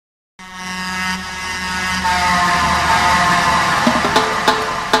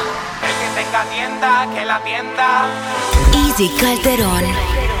que la atienda. Easy Calderón.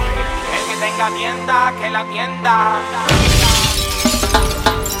 El que tenga tienda, que la atienda.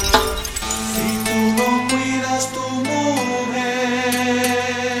 Si tú no cuidas tu mujer,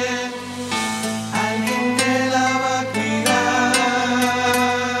 alguien te la va a cuidar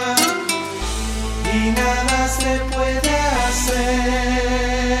y nada se puede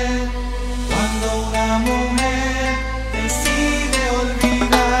hacer cuando una mujer decide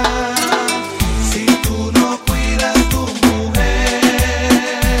olvidar. Si tú no cuidas tu mujer,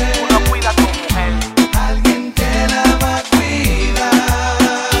 alguien te la va a cuidar,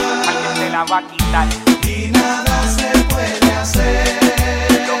 alguien te la va a quitar. y nada se puede hacer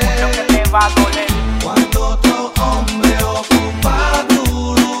Lo mucho que te va a doler cuando otro hombre ocupa tu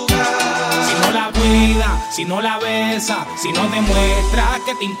lugar. si no la cuida, si no la besa, si no demuestra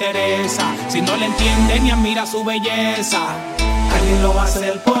que te interesa, si no le entiende ni admira su belleza. Alguien lo va a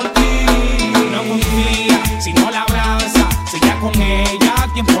hacer por ti. Si no confía, si no la abraza, si ya con ella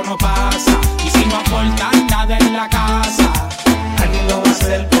tiempo no pasa, y si no aporta nada en la casa, Alguien lo va a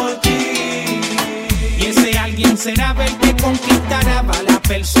hacer por ti. y ese alguien será el que conquistará a la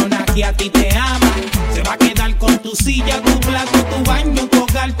persona que a ti te ama. Se va a quedar con tu silla, tu plato, tu baño, tu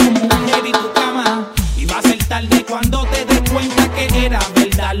hogar, tu mujer y tu cama. Y va a ser tarde cuando te des cuenta que era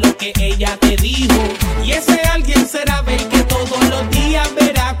verdad lo que ella te dijo. Y ese alguien será el que todos los días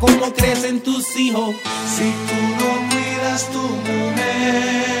verá cómo crecen tus hijos. Si tú no cuidas tu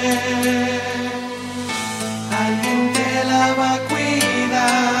mujer, alguien te la va a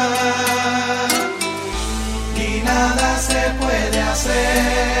cuidar y nada se puede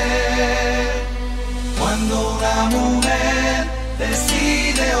hacer cuando una mujer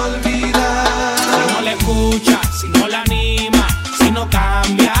decide olvidar. Si no le escucha, si no la anima, si no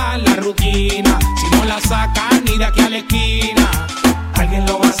cambia la rutina, si no la saca ni de aquí a la esquina, Alguien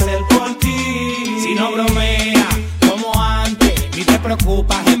lo va a hacer por ti. si no bromea como antes, ni te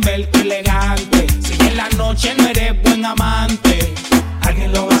preocupas en verte elegante, si en la noche no eres buen amante,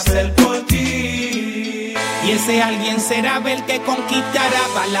 Alguien lo va a hacer por ti. y ese alguien será el que conquistará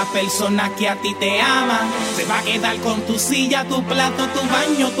a la persona que a ti te ama. Se va a quedar con tu silla, tu plato, tu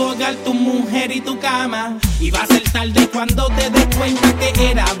baño, tu hogar, tu mujer y tu cama. Y va a ser tarde cuando te des cuenta que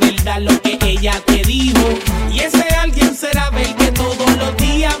era verdad lo que ella te dijo. Y ese alguien será el que todos los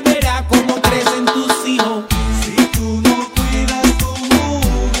días verá cómo crecen tus hijos. Si tú no cuidas tu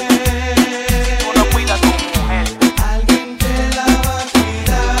mujer, alguien te la va a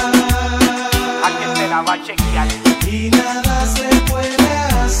cuidar, alguien te la va a chequear. y nada se puede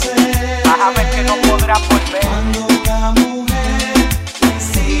hacer. Vas a ver que no podrás volver. Cuando una mujer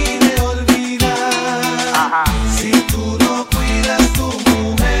decide olvidar. Ajá. Si tú no cuidas tu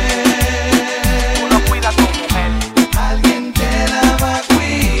mujer, Cuida tu mujer, alguien te la va a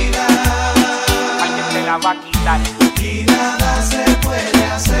cuidar, alguien te la va a quitar. y nada se puede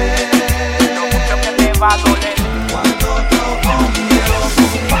hacer Lo mucho que te va a doler cuando otro hombre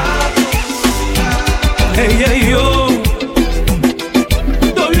ocupa tu lugar. Ella y yo,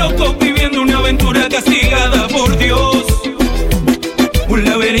 dos locos viviendo una aventura castigada por Dios. Un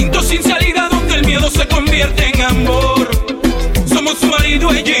laberinto sin salida donde el miedo se convierte en amor. Somos su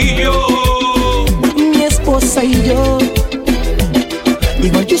marido, ella y yo. Mi esposa y yo,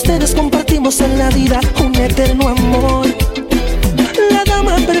 igual que ustedes, compartimos en la vida un eterno amor. La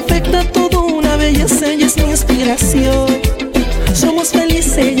dama perfecta, toda una belleza, ella es mi inspiración. Somos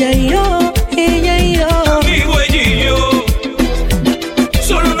felices ella y yo, ella y yo. Amigo, ella y yo,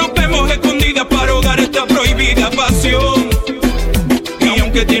 solo nos vemos escondidas para ahogar esta prohibida pasión. Y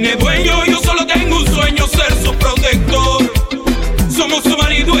aunque tiene dueño, yo solo tengo un sueño, ser su protector. Somos su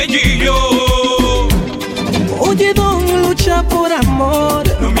marido, ella y yo. Oye, don, lucha por amor.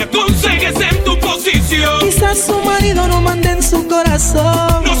 No me aconsejes en tu posición. Quizás su marido no mande en su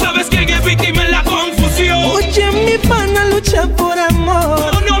corazón. No sabes quién es víctima en la confusión. Oye, mi pana, lucha por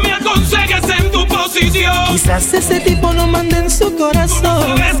amor. No me aconsejes en tu posición. Quizás ese tipo no mande en su No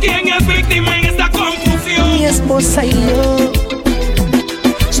corazón. sabes quién es víctima en esta confusión. Mi esposa y yo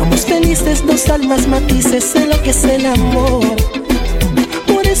somos felices, dos almas matices, sé lo que es el amor.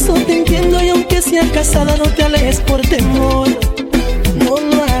 Por eso te entiendo, y aunque sea casada, no te alejes por temor. No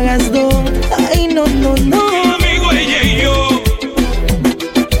lo hagas, don. Ay, no, no, no. Mi amigo, ella y yo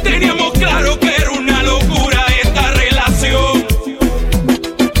teníamos claro que era una locura esta relación,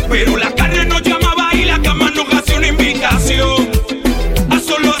 pero la carne nos llamaba y la cama nos hacía una invitación a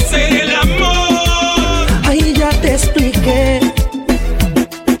solo hacer el amor. Ay, ya te expliqué.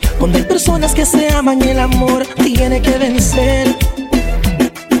 Cuando hay personas que se aman, el amor tiene que vencer.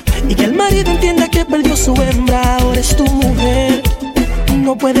 Y que el marido entienda que perdió su hembra, ahora es tu mujer.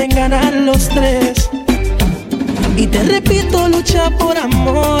 no pueden ganar los tres. Y te repito, lucha por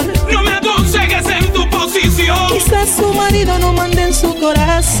amor. No me aconsejes en tu posición. Quizás su marido no mande en su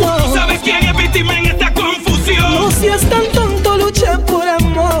corazón. ¿Tú sabes quién es víctima en esta confusión? No seas tan tonto, lucha por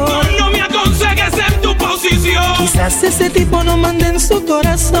amor. No me aconsejes en tu posición. Quizás ese tipo no mande en su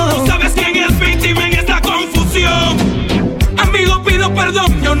corazón. ¿Tú sabes quién es víctima en esta confusión? Amigo, pido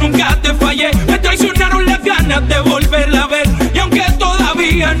perdón, yo nunca te fallé. Me traicionaron las ganas de volverla a ver. Y aunque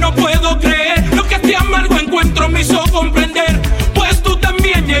todavía no puedo creer lo que este amargo encuentro me hizo comprender, pues tú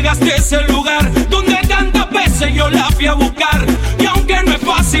también llegaste a ese lugar donde tantas veces yo la fui a buscar. Y aunque no es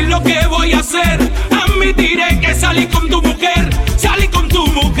fácil lo que voy a hacer, admitiré que salí con tu mujer. Salí con tu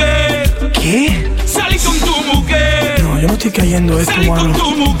mujer. ¿Qué? Salí con tu mujer. No, yo no estoy cayendo esto, salí mano. Con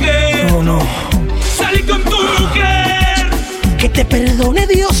tu mujer. No. Salí con tu mujer. Que te perdone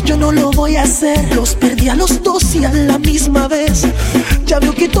Dios, yo no lo voy a hacer. Los perdí a los dos y a la misma vez. Ya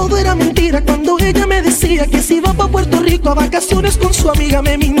veo que todo era mentira cuando ella me decía que si iba pa' Puerto Rico a vacaciones con su amiga,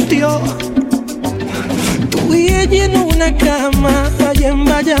 me mintió. Tú y ella en una cama allá en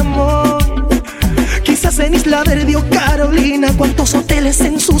Bayamón. Quizás en Isla Verde o Carolina, cuántos hoteles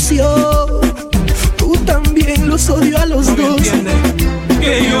ensució. Tú también los odio a los dos. ¿Entiendes?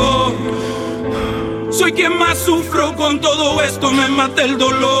 Que yo soy quien más sufro con todo esto, me mata el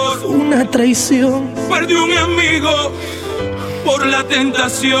dolor. Una traición. Perdí un amigo por la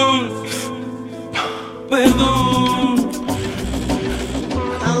tentación. Perdón.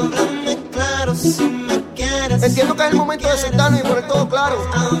 Háblame claro si me quieres. Entiendo que es el momento de sentarnos y poner todo claro.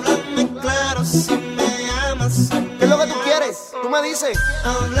 Háblame claro si me amas. ¿Qué es lo que tú quieres? Tú me dices.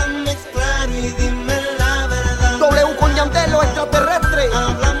 Háblame claro y dime la verdad. W con Yandel, los extraterrestres.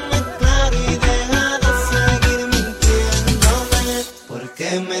 Háblame claro y deja de seguir mintiéndome. ¿Por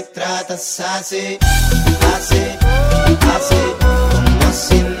qué me tratas así? Así, así, como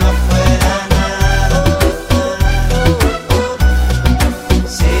si no fuera nada.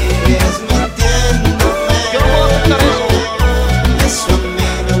 Sigues mintiéndome. Yo no puedo aceptar eso. Eso a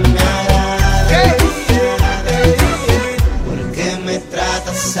mí no me agrada. ¿Qué? ¿Por qué me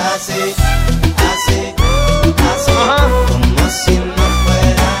tratas así? Así, así, Ajá. como si no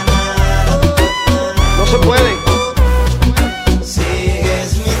fuera nada. No se puede.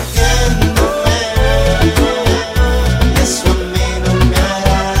 Sigues mintiéndome. Eso a mí no me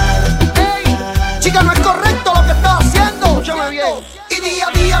agrada. ¡Ey! Chica, no es correcto lo que estás haciendo. Escúchame bien. Y día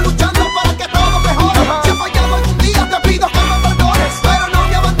a día luchando para que todo mejore. Ajá. Si he fallado algún día, te pido que me perdones. Pero no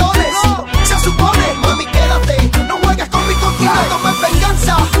me abandones. No. Se supone, mami, quédate. No juegues con mi contigo. No tomes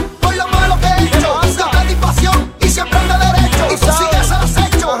venganza por lo malo que he hecho. Yo te di pasión y siempre ande derecho. Y tú sigues al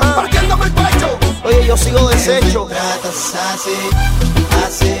acecho, partiéndome el pecho. Oye, yo sigo deshecho. Me tratas así,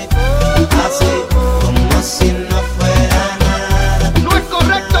 así, así, como si no fuera nada. No es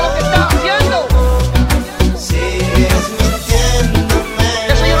correcto lo que estás haciendo. Sigues mintiéndome.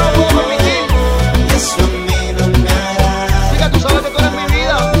 Eso yo no lo puedo permitir. Eso a mí no me agrada. Chica, tú sabes que tú eres mi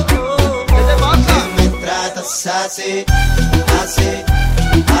vida. ¿Qué te pasa? Que me tratas así, así,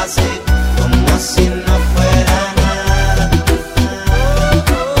 así, como si no fuera nada.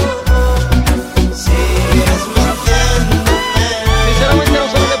 Sigues mintiéndome. Sinceramente no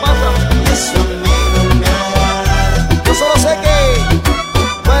sé lo que pasa. Eso a mí no me agrada. Yo solo sé que,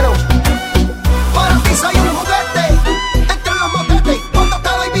 bueno, para ti soy un juguete entre los motetes. Cuando te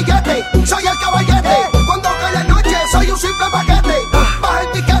doy billete, soy el caballete. Cuando cae la noche, soy un simple paquete. Baja el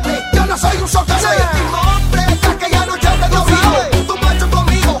piquete, yo no soy un soquete. Soy el mismo hombre que aquella noche te dio vivo. Tú marchas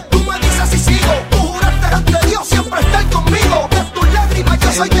conmigo, tú me dices si sigo. Tú juraste ante Dios siempre estar conmigo. De tus lágrimas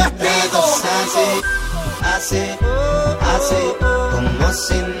yo soy testigo. Así, así, así, como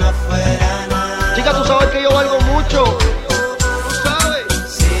si no fuera nada. Chica, tú sabes que yo valgo mucho. Tú sabes.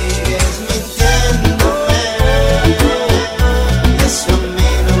 Sigues mintiéndome. Eso a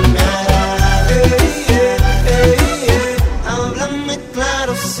mí no me agrada. Háblame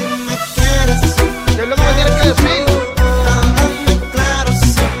claro si me quieres. ¿Qué es lo que me tienes que decir? Háblame claro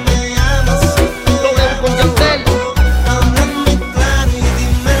si me amas. W con Yandel. Háblame claro y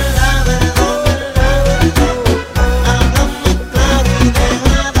dime la verdad. Háblame claro y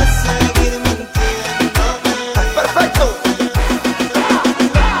deja de seguir mintiéndome. Perfecto.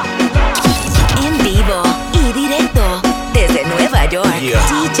 En vivo y directo desde Nueva York,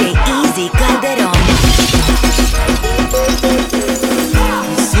 DJ EASY CALDERON.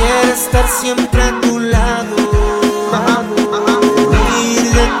 Quisiera estar siempre a tu lado, huir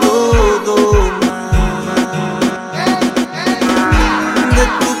de todo mal, de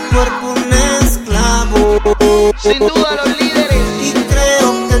tu cuerpo un esclavo. Sin duda los líderes. Y creo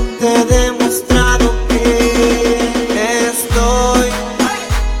que te he demostrado que estoy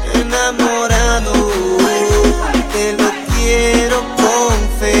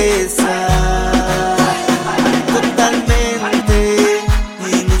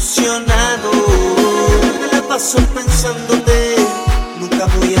paso pensándote, nunca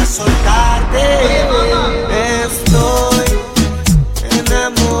voy a soltarte. Estoy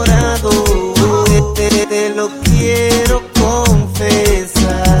enamorado, te lo quiero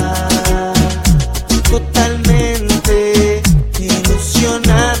confesar. Totalmente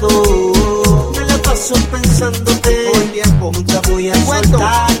ilusionado, me la paso pensándote, todo el tiempo, nunca voy a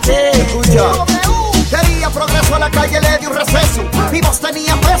soltarte. Escucha. Quería progreso, a la calle le di un receso. Mi voz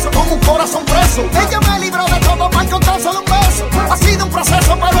tenía peso, con un corazón preso. Ella me libró de todo mal con tan solo un beso. Ha sido un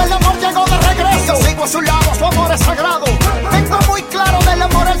proceso, pero el amor llegó de regreso. Yo sigo a su lado, su amor es sagrado. Tengo muy claro del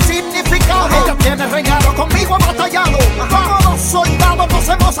amor el significado. Ella tiene regalo, conmigo ha batallado. Como dos soldados nos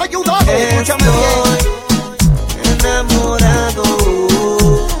hemos ayudado. Escúchame bien. Enamorado,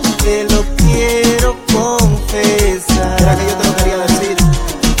 te lo quiero confesar. Era que yo te lo quería decir.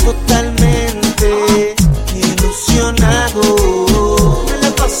 Totalmente ilusionado, me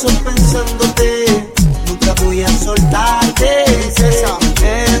la paso pensándote, nunca voy a soltarte. Princesa.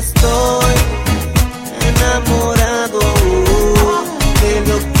 Estoy enamorado, te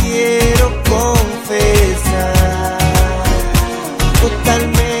lo quiero confesar.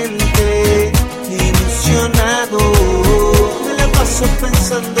 Totalmente ilusionado, me la paso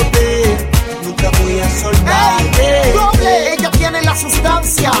pensándote, nunca voy a soltarte. Doble. Ella tiene la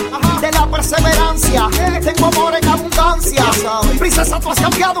sustancia de la perseverancia. Tengo amor en abundancia. Princesa, tú has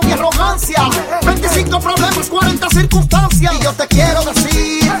cambiado mi arrogancia. 25 problemas, 40 circunstancias. Y yo te quiero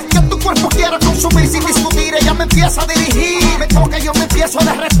decir que tu cuerpo quiero consumir sin discutir. Ella me empieza a dirigir, me toca y yo me empiezo a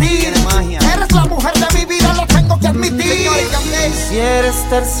derretir. Eres la mujer de mi vida, lo tengo que admitir. Quisiera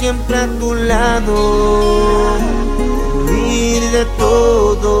estar siempre a tu lado, huir de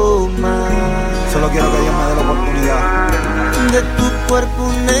todo mal. Solo quiero que Dios me dé la oportunidad de tu cuerpo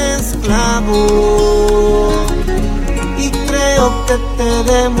un esclavo, y creo que te he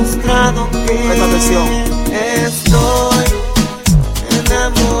demostrado que presta atención. Estoy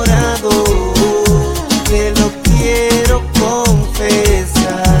enamorado, te lo quiero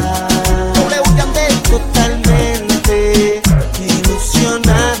confesar. Totalmente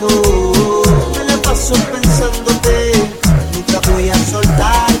ilusionado, me la paso pensándote, nunca voy a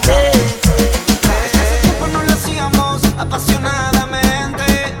soltarte. Apasionadamente,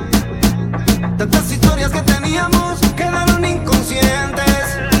 tantas historias que teníamos quedaron inconscientes.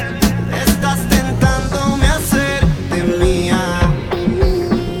 Estás tentándome a hacerte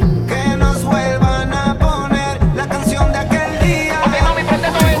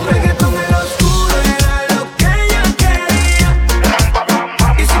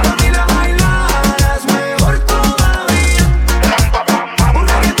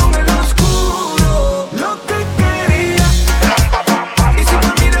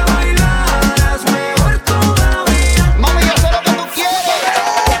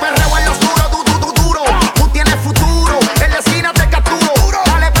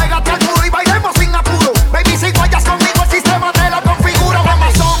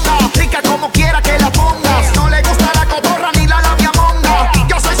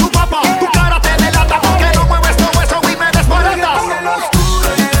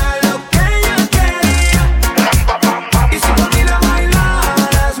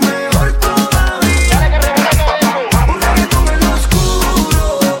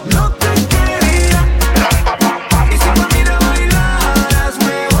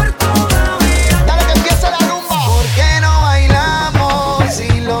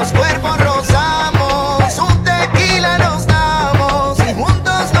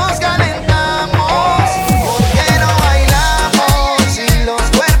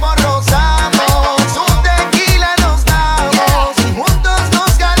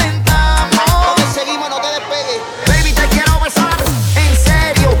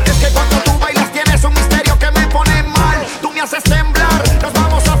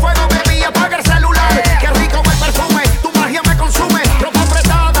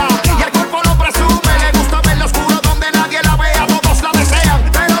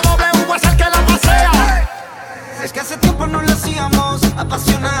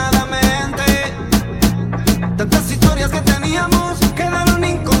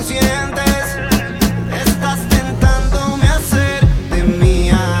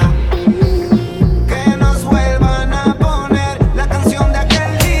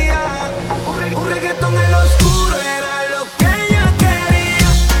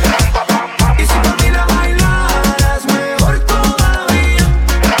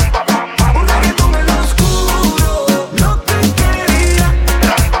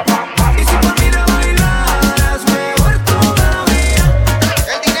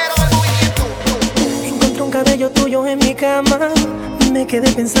quedé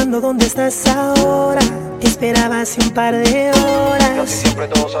pensando dónde estás ahora. Te esperaba hace un par de horas. Casi siempre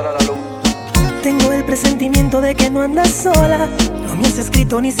todo sale a la luz. Tengo el presentimiento de que no andas sola. No me has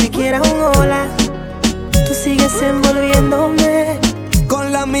escrito ni siquiera un hola. Tú sigues envolviéndome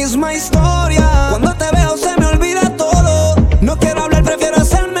con la misma historia. Cuando te veo se me olvida todo. No quiero hablar, prefiero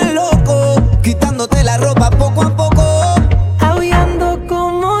hacerme loco, quitándote la ropa poco a poco, aullando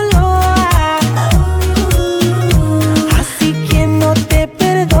como loa. Así que no te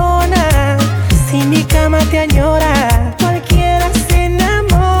perdona. Si mi cama te añora, cualquiera se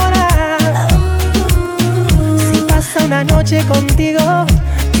enamora. Si pasa una noche contigo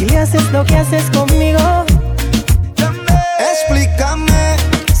y le haces lo que haces conmigo, explícame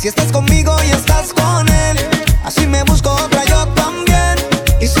si estás conmigo y estás con él. Así me busco otra yo también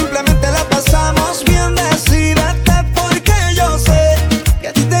y simplemente la pasamos bien. Decídete porque yo sé que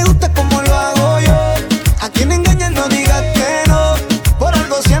a ti te gusta como lo hago yo. A quien engañas no digas que no. Por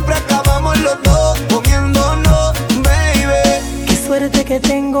algo siempre acabamos los dos comiéndonos, baby. Qué suerte que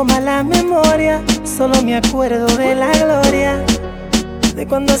tengo mala memoria. Solo me acuerdo de la gloria de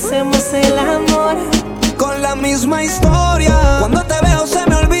cuando hacemos el amor. Con la misma historia. Cuando te veo se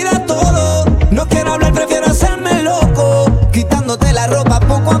me olvida todo. No quiero hablar, prefiero hacerme loco, quitándote la ropa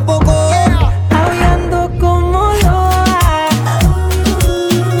poco a poco, aullando como loa.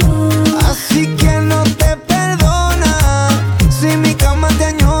 Así que no te perdona. Si mi cama te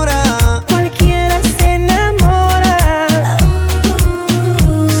añora, cualquiera se enamora.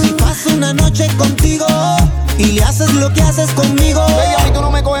 Si paso una noche contigo y le haces lo que haces conmigo, baby, y tú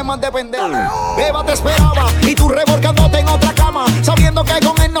no me coges más de pendejo. Beba te esperaba y tú revolcándote en otra cama, sabiendo que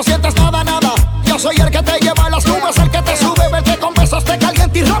con él no sientes nada, nada. Yo soy el que te lleva a las nubes, el que te sube, el que con besos te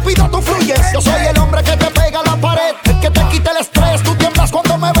calienta y rápido tú fluyes. Yo soy el hombre que te pega a la pared, el que te quita el estrés, tú tiemblas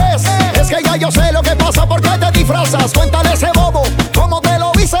cuando me ves. Es que ya yo sé lo que pasa porque te disfrazas. Cuéntale a ese bobo cómo te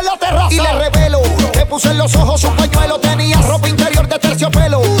lo viste en la terraza. Y le revelo, te puse en los ojos un pañuelo, tenías ropa interior de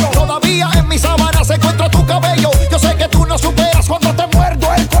terciopelo. Todavía en mis sábanas se encuentra tu cabello. Yo sé que tú no superas cuando te muerdo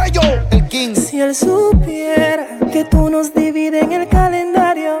el cuello. El King. Si él supiera que tú nos divides en el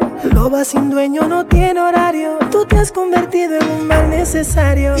calendario, loba sin dueño no tiene horario. Tú te has convertido en un mal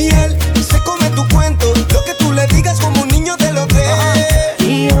necesario. Y él se come tu cuento, lo que tú le digas como un niño te lo cree.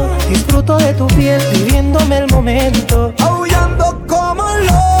 Y yo disfruto de tu piel, viviéndome el momento, aullando como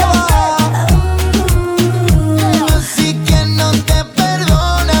loba. Así que no te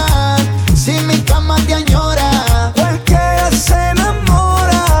perdona. Si mi cama te añora, cualquiera se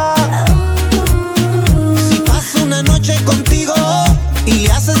enamora. Si paso una noche contigo y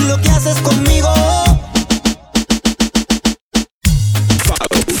haces lo que haces conmigo,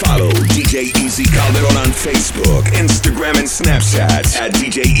 follow DJ EASY Calderon on Facebook, Instagram, and Snapchat at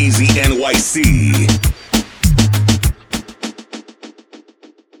DJ EASY NYC.